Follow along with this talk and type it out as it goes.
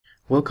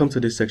Welcome to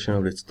this section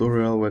of the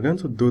tutorial. We're going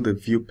to do the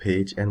view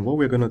page, and what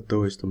we're going to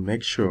do is to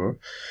make sure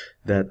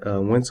that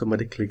when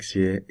somebody clicks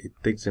here, it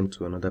takes them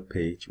to another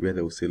page where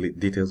they will see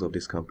details of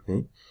this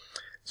company.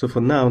 So for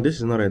now, this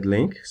is not a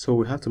link, so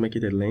we have to make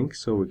it a link.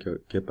 So we can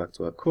get back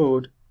to our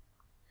code,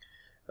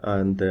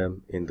 and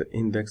in the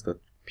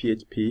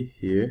index.php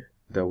here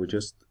that we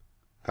just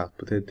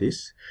outputted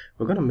this,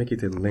 we're going to make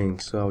it a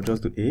link. So I'll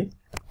just do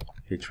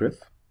href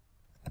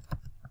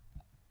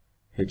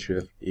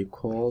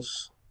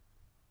equals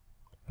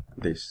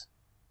this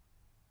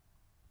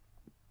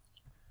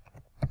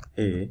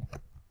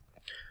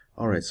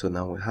Alright, so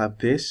now we have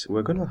this.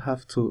 We're gonna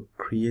have to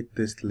create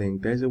this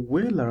link. There's a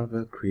way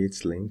Laravel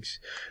creates links,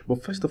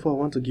 but first of all I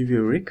want to give you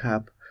a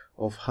recap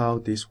of how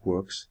this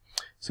works.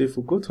 So if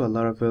we go to a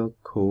Laravel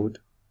code,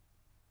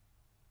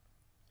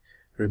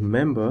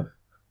 remember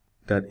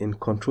that in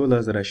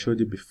controllers that I showed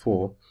you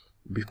before,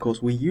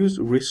 because we used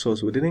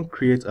resource, we didn't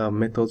create our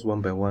methods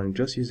one by one,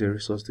 just use a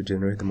resource to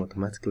generate them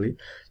automatically.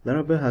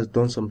 Laravel has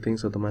done some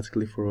things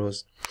automatically for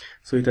us.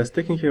 So it has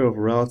taken care of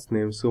route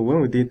name. So when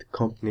we did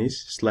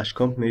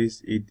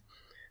companies/companies, it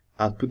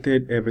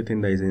outputted everything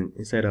that is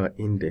inside our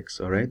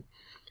index, alright?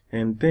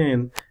 And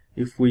then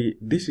if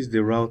this is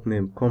the route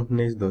name,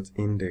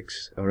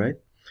 companies.index, alright?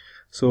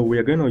 So we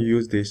are going to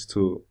use this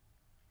to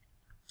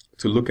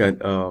look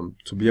at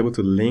to be able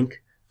to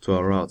link to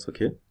our routes,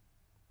 okay?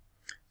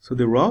 So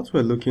the route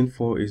we're looking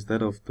for is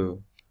that of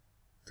to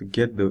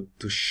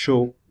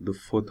show the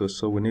photo.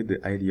 So we need the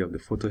ID of the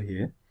photo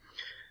here.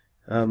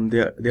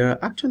 There are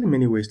actually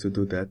many ways to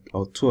do that,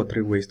 or 2 or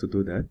 3 ways to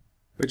do that,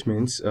 which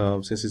means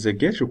since it's a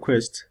GET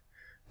request,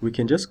 we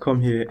can just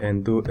come here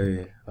and do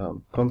a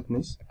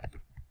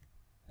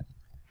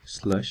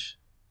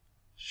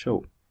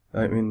companies/show.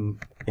 In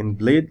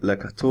Blade,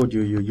 like I told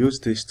you, you use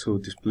this to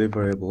display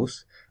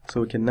variables. So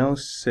we can now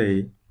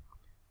say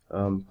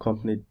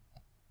company-id,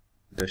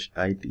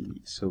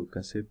 so we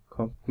can say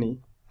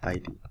company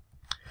ID.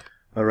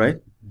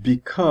 Alright,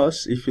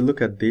 because if you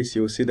look at this,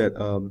 you'll see that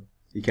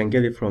you can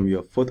get it from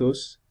your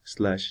photos /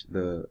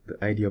 the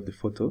ID of the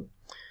photo,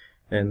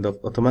 and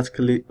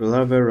automatically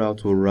Laravel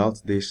route will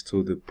route this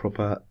to the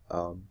proper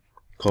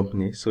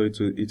company. So it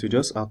will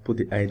just output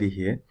the ID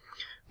here,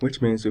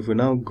 which means if we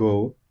now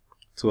go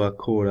to our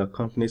code, our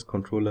company's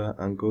controller,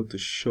 and go to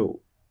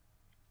show,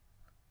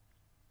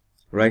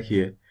 right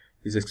here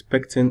is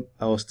expecting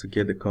us to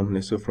get the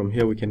company. So from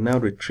here we can now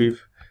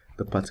retrieve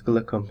the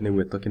particular company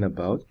we're talking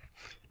about.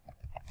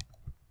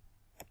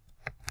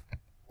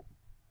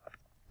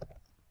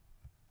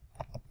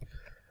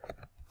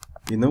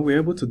 You know, we're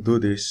able to do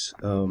this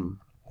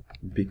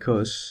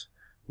because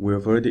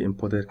we've already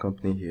imported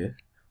company here.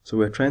 So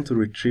we're trying to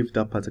retrieve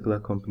that particular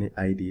company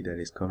ID that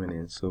is coming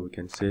in. So we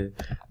can say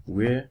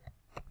where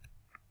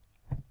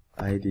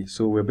ID.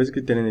 So we're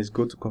basically telling it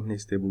go to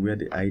companies table where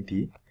the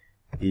ID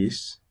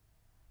is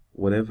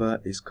whatever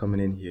is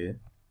coming in here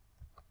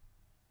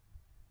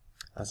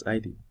as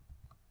ID.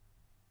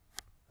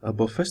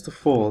 But first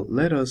of all,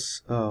 let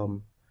us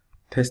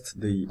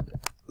test the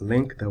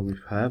link that we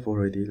have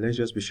already. Let's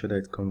just be sure that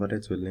it's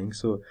converted to a link.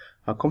 So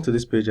I'll come to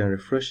this page and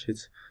refresh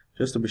it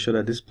just to be sure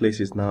that this place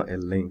is now a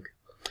link.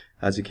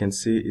 As you can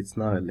see, it's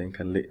now a link,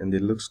 and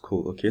it looks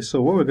cool. Okay,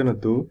 so what we're gonna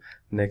do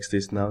next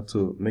is now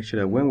to make sure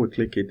that when we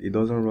click it, it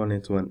doesn't run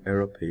into an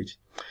error page.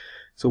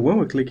 So when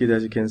we click it,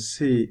 as you can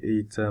see,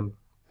 it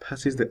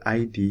passes the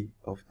ID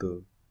of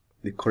the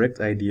correct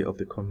ID of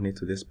the company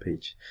to this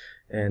page,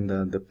 and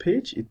the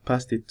page it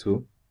passed it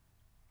to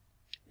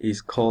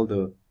is called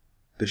the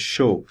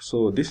show.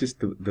 So this is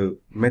the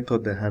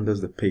method that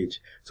handles the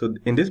page. So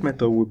in this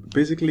method, we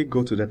basically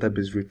go to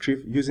database,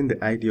 retrieve using the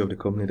ID of the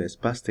company that's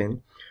passed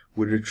in.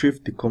 We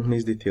retrieve the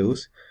company's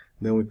details,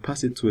 then we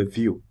pass it to a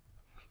view.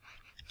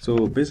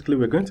 So basically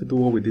we're going to do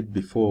what we did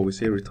before. We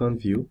say return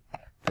view,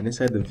 and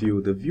inside the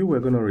view we're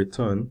going to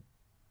return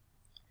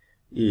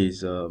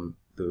is the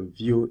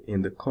view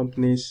in the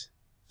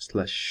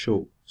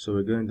companies/show. So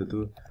we're going to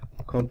do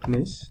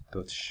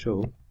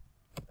companies.show.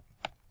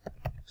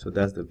 So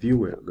that's the view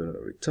we're going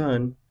to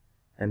return,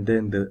 and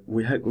then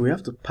we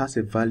have to pass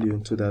a value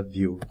into that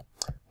view.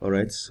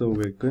 Alright, so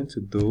we're going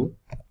to do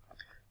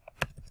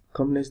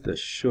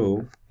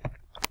companies.show.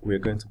 We're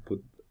going to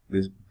put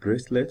these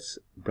brackets,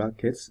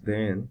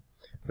 then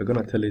we're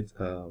going to tell it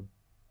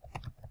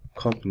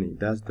company,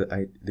 that's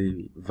the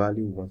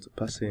value we want to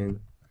pass in,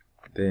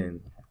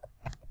 then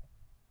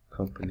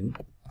company,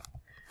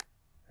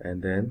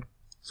 and then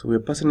so we're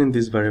passing in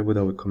this variable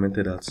that we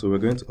commented out. So we're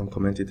going to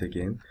uncomment it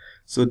again.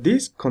 So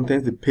this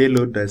contains the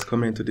payload that is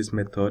coming into this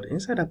method.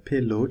 Inside that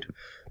payload,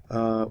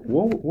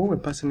 what we're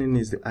passing in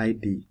is the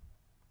ID.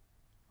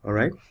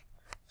 Alright,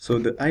 so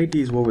the ID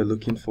is what we're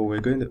looking for.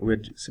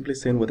 We're simply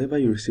saying whatever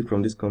you receive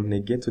from this company,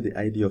 get to the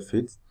ID of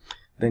it,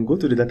 then go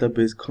to the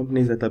database,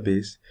 company's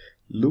database,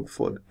 look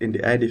for in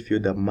the ID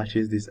field that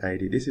matches this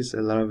ID. This is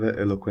a Laravel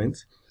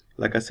Eloquent.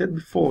 Like I said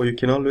before, you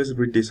can always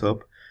read this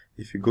up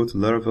if you go to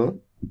Laravel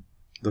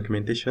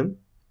documentation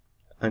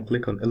and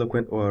click on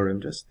Eloquent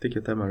ORM. Just take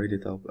your time and read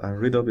it up, and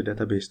read up the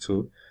database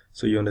too,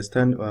 so you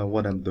understand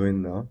what I'm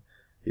doing now.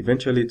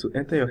 eventually to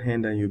enter your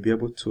hand, and you'll be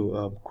able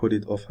to code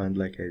it offhand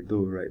like I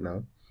do right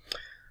now.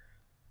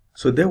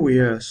 So there we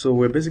are. So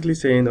we're basically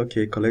saying,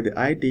 okay, collect the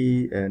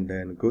ID and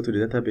then go to the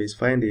database,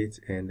 find it,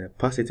 and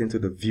pass it into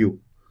the view.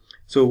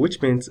 So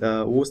which means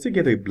we'll still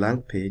get a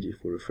blank page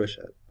if we refresh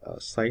our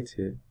site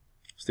here.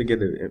 Still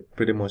get a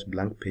pretty much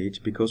blank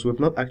page because we've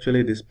not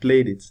actually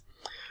displayed it.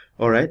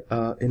 Alright,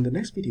 in the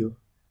next video,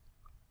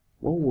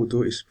 what we'll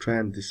do is try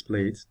and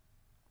display it.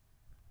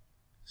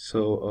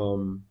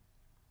 So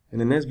in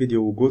the next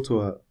video, we'll go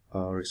to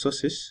our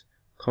resources,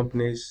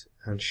 companies,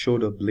 and show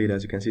the blade.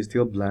 As you can see, it's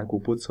still blank.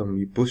 We'll put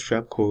some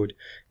bootstrap code,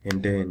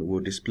 and then we'll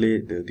display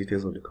the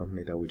details of the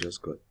company that we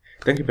just got.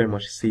 Thank you very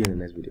much. See you in the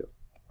next video.